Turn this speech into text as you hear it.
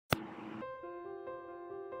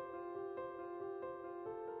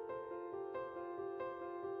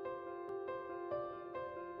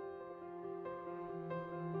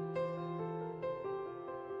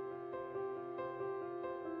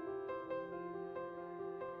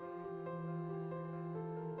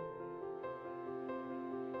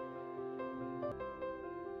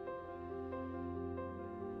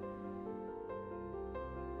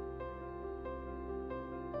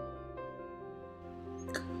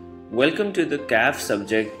Welcome to the CAF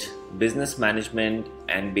subject Business Management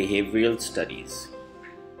and Behavioral Studies.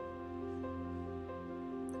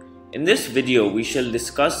 In this video, we shall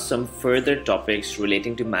discuss some further topics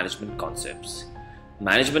relating to management concepts.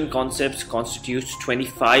 Management concepts constitutes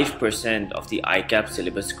 25% of the ICAP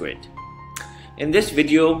syllabus grid. In this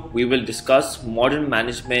video, we will discuss modern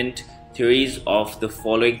management theories of the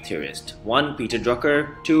following theorists: 1. Peter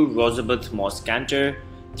Drucker, 2. Rosabeth Moss-Cantor,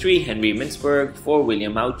 3. Henry Mintzberg, 4.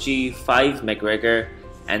 William Auchi, 5. McGregor,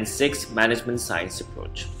 and 6. Management Science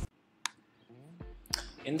Approach.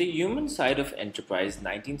 In The Human Side of Enterprise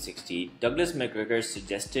 1960, Douglas McGregor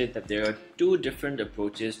suggested that there are two different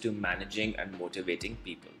approaches to managing and motivating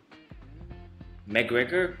people.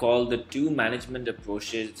 McGregor called the two management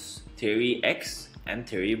approaches Theory X and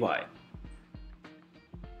Theory Y.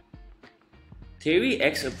 Theory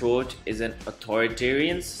X approach is an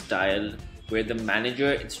authoritarian style where the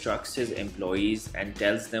manager instructs his employees and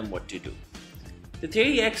tells them what to do. The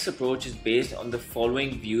Theory X approach is based on the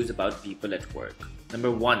following views about people at work.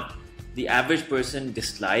 Number 1. The average person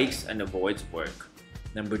dislikes and avoids work.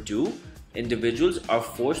 Number 2. Individuals are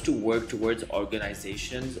forced to work towards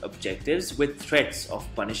organizations' objectives with threats of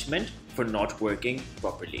punishment for not working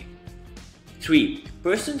properly. 3.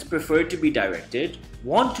 Persons prefer to be directed,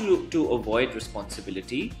 want to avoid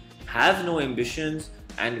responsibility, have no ambitions,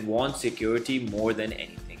 and want security more than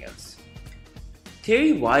anything else.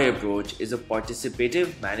 Theory Y approach is a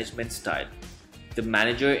participative management style. The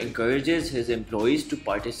manager encourages his employees to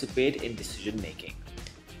participate in decision making.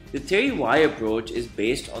 The Theory Y approach is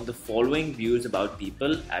based on the following views about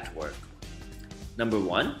people at work. Number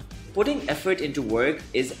 1. Putting effort into work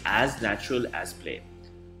is as natural as play.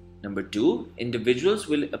 Number 2. Individuals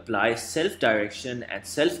will apply self-direction and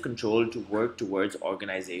self-control to work towards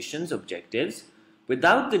organizations' objectives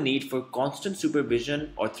without the need for constant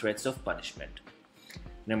supervision or threats of punishment.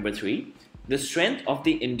 Number 3. The strength of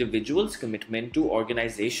the individual's commitment to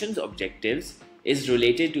organizations' objectives is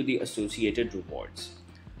related to the associated rewards.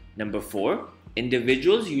 Number 4.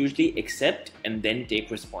 Individuals usually accept and then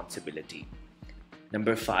take responsibility.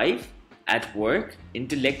 Number 5. At work,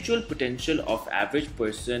 intellectual potential of average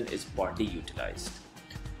person is partly utilized.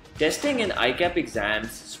 Testing in ICAP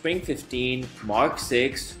exams, Spring 15, Mark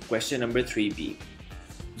 6, question number 3b.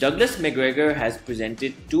 Douglas McGregor has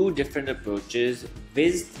presented two different approaches,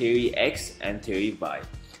 viz. Theory X and Theory Y,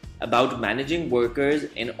 about managing workers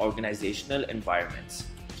in organizational environments.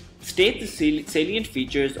 State the salient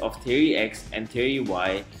features of Theory X and Theory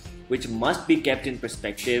Y which must be kept in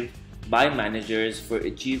perspective by managers for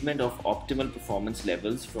achievement of optimal performance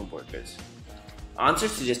levels from workers.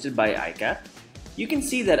 Answers suggested by ICAP. You can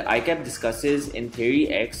see that ICAP discusses in Theory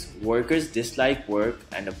X, workers dislike work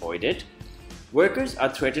and avoid it. Workers are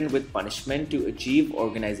threatened with punishment to achieve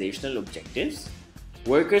organizational objectives.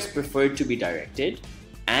 Workers prefer to be directed.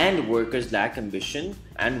 And workers lack ambition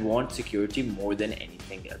and want security more than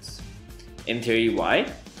anything else. In Theory Y,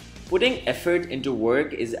 putting effort into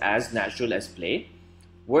work is as natural as play.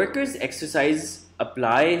 Workers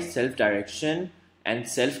apply self-direction and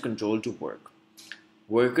self-control to work.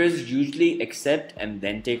 Workers usually accept and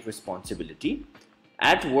then take responsibility.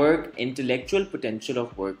 At work, intellectual potential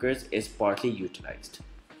of workers is partly utilized.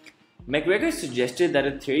 McGregor suggested that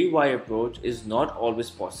a Theory Y approach is not always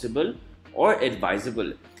possible or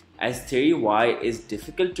advisable, as Theory Y is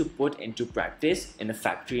difficult to put into practice in a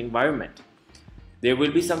factory environment. There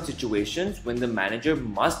will be some situations when the manager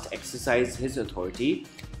must exercise his authority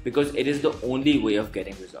because it is the only way of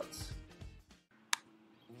getting results.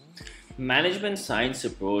 Management Science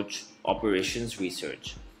Approach, Operations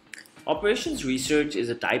Research. Operations research is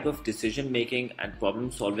a type of decision-making and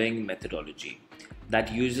problem-solving methodology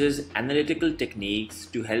that uses analytical techniques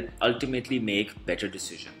to help ultimately make better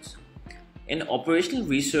decisions. In operational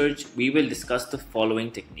research, we will discuss the following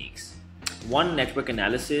techniques: 1. Network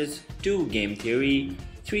analysis, 2. Game theory,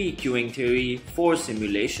 3. Queuing theory, 4.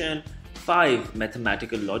 Simulation, 5.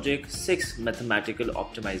 Mathematical logic, 6. Mathematical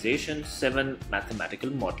optimization, 7. Mathematical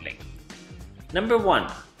modeling. Number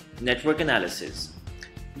 1. Network analysis.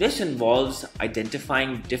 This involves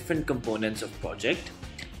identifying different components of project,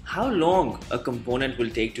 how long a component will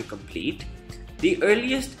take to complete, the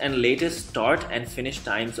earliest and latest start and finish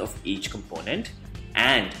times of each component,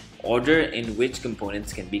 and order in which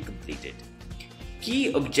components can be completed.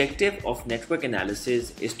 Key objective of network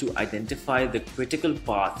analysis is to identify the critical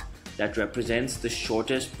path that represents the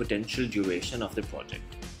shortest potential duration of the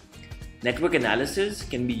project. Network analysis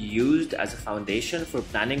can be used as a foundation for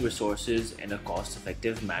planning resources in a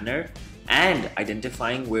cost-effective manner and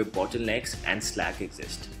identifying where bottlenecks and slack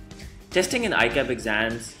exist. Testing in ICAP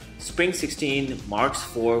exams, Spring 16, Marks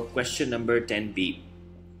 4, question number 10b.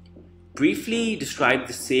 briefly describe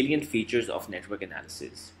the salient features of network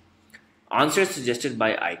analysis. Answers suggested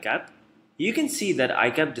by ICAP. You can see that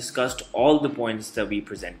ICAP discussed all the points that we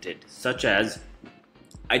presented, such as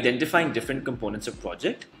identifying different components of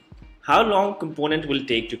project, how long component will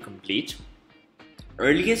take to complete,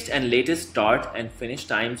 earliest and latest start and finish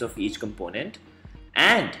times of each component,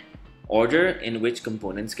 and order in which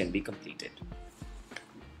components can be completed.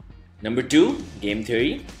 Number 2, game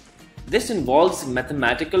theory. This involves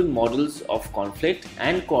mathematical models of conflict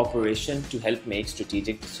and cooperation to help make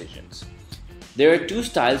strategic decisions. There are 2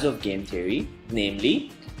 styles of game theory,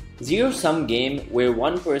 namely zero-sum game, where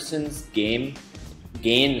one person's gain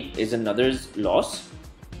is another's loss.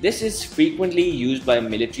 This is frequently used by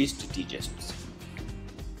military strategists.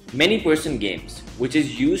 Many-person games, which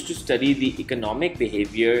is used to study the economic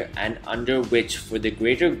behavior and under which, for the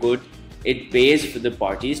greater good, it pays for the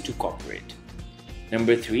parties to cooperate.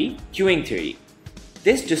 Number 3, queuing theory.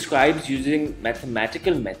 This describes using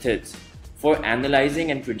mathematical methods for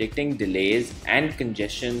analyzing and predicting delays and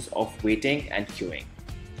congestions of waiting and queuing.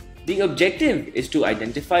 The objective is to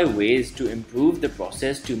identify ways to improve the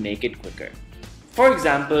process to make it quicker. For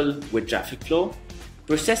example, with traffic flow,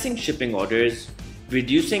 processing shipping orders,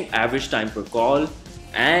 reducing average time per call,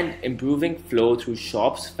 and improving flow through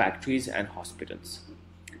shops, factories, and hospitals.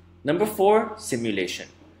 Number 4, simulation.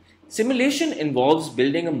 Simulation involves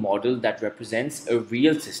building a model that represents a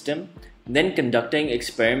real system, then conducting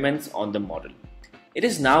experiments on the model. It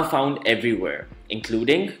is now found everywhere,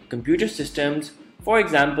 including computer systems, for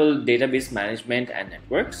example, database management and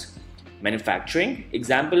networks, manufacturing,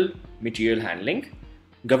 example, material handling,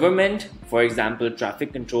 government, for example,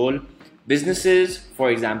 traffic control, businesses,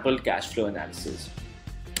 for example, cash flow analysis.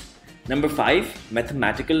 Number 5,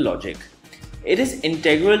 mathematical logic. It is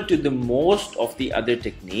integral to the most of the other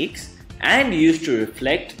techniques and used to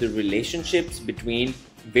reflect the relationships between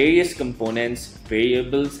various components,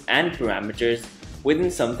 variables, and parameters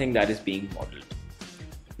within something that is being modeled.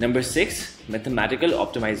 Number 6, mathematical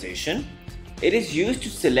optimization. It is used to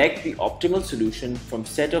select the optimal solution from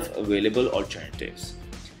set of available alternatives.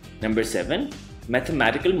 Number 7,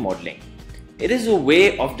 mathematical modeling. It is a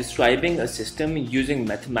way of describing a system using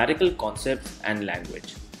mathematical concepts and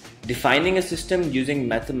language. Defining a system using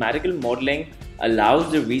mathematical modeling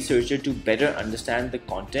allows the researcher to better understand the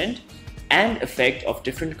content and effect of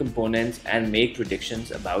different components and make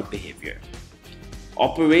predictions about behavior.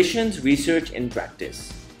 Operations research in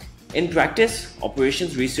practice. In practice,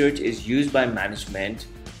 operations research is used by management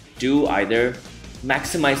to either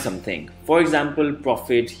maximize something, for example,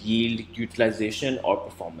 profit, yield, utilization, or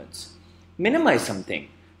performance. Minimize something,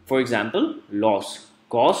 for example, loss,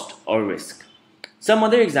 cost, or risk. Some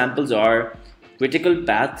other examples are critical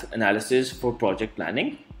path analysis for project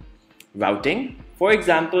planning, routing, for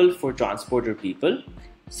example, for transport or people,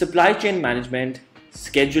 supply chain management,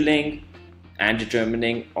 scheduling, and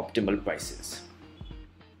determining optimal prices.